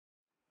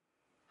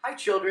Hi,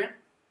 children.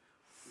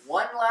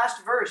 One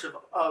last verse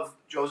of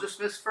Joseph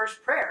Smith's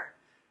first prayer.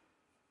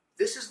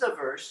 This is the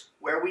verse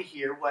where we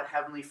hear what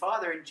Heavenly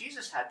Father and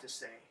Jesus had to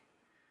say.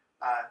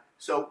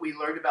 So we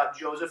learned about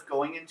Joseph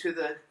going into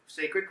the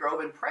sacred grove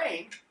and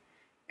praying,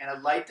 and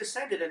a light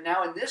descended. And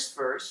now in this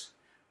verse,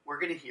 we're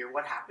going to hear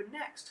what happened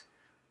next.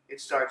 It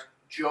starts,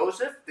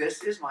 Joseph,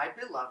 this is my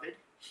beloved,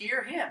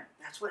 hear him.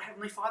 That's what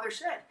Heavenly Father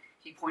said.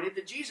 He pointed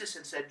to Jesus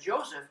and said,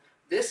 Joseph,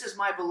 this is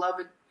my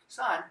beloved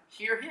son,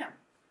 hear him.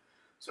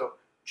 So,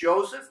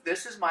 Joseph,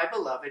 this is my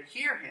beloved,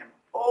 hear him.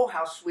 Oh,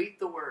 how sweet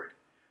the word.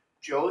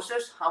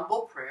 Joseph's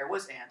humble prayer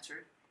was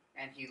answered,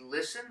 and he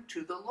listened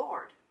to the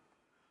Lord.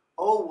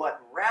 Oh,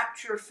 what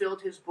rapture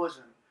filled his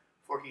bosom,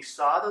 for he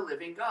saw the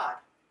living God.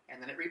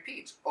 And then it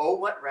repeats, oh,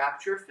 what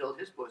rapture filled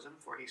his bosom,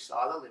 for he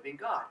saw the living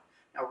God.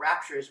 Now,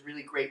 rapture is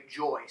really great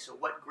joy. So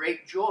what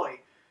great joy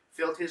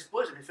filled his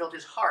bosom? It filled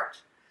his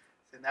heart.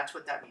 And that's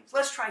what that means.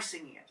 Let's try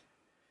singing it.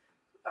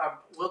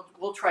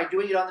 We'll try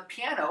doing it on the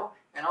piano,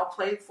 and I'll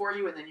play it for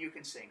you, and then you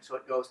can sing. So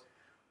it goes,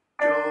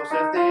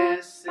 Joseph,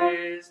 this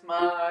is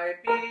my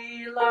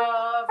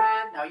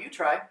beloved. Now you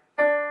try.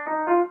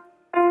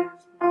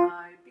 Is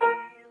my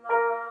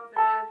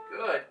beloved.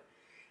 Good.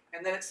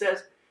 And then it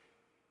says,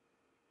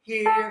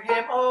 hear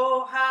him,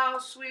 oh, how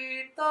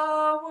sweet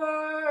the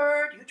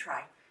word. You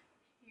try.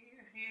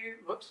 Hear.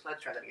 Whoops,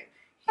 let's try that again.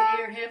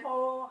 Hear him,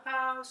 oh,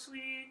 how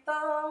sweet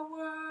the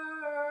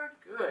word.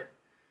 Good.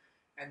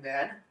 And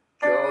then,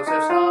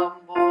 Joseph's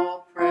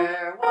humble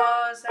prayer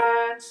was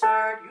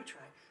answered. You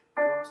try.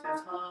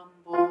 Joseph's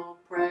humble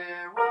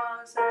prayer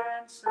was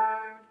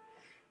answered.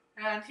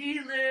 And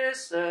he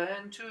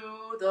listened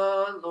to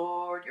the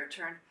Lord. Your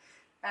turn.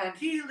 And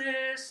he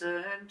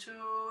listened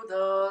to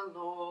the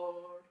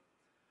Lord.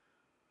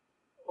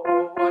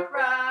 Oh, what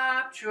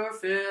rapture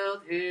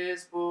filled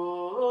his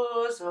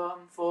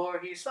bosom, for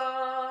he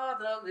saw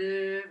the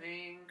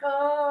living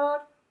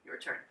God. Your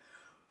turn.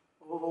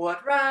 Oh,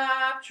 what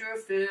rapture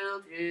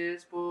filled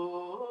his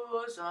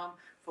bosom,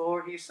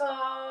 for he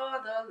saw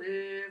the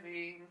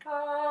living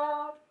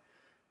God.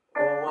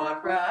 Oh,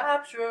 what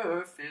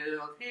rapture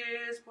filled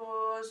his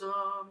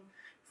bosom,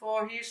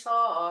 for he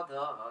saw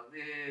the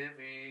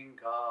living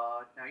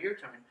God. Now your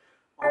turn.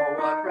 Oh,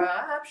 what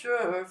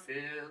rapture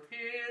filled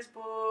his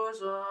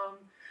bosom,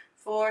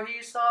 for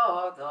he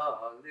saw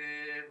the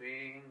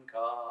living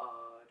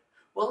God.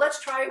 Well, let's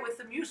try it with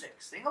the music.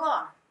 Sing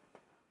along.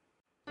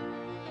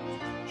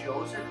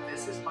 Joseph,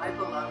 this is my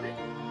beloved,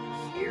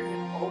 hear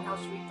him, oh, how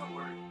sweet the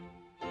word.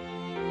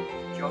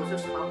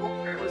 Joseph's humble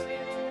prayer was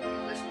answered, and he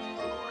listened to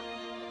the Lord.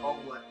 Oh,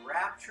 what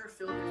rapture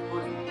filled his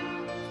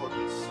bosom, for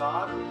he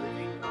saw the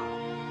living God.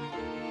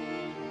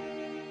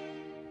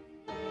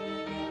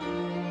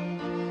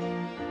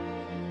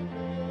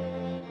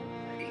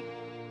 Ready?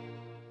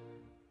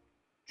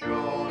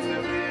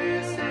 Joseph,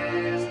 this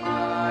is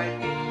my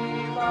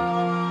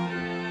beloved,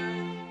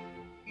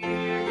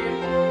 hear him,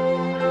 oh,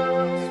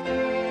 how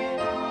sweet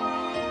the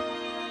word.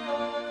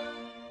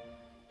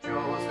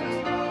 Joseph's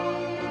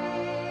humble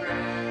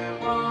prayer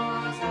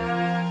was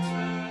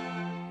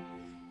answered,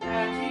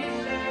 and he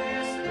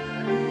listened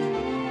to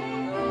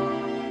the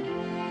Lord.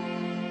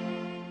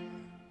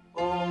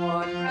 Oh,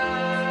 what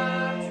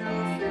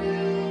rapture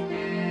filled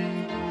his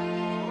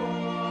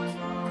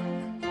bosom,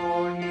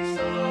 for he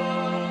saw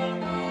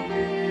the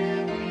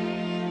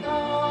living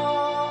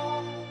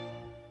God.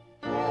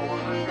 Oh,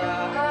 what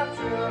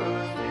rapture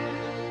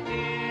filled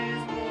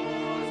his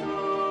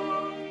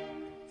bosom,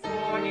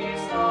 for he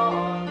saw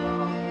the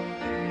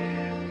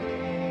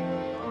living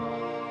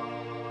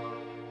God.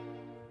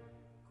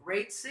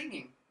 Great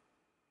singing.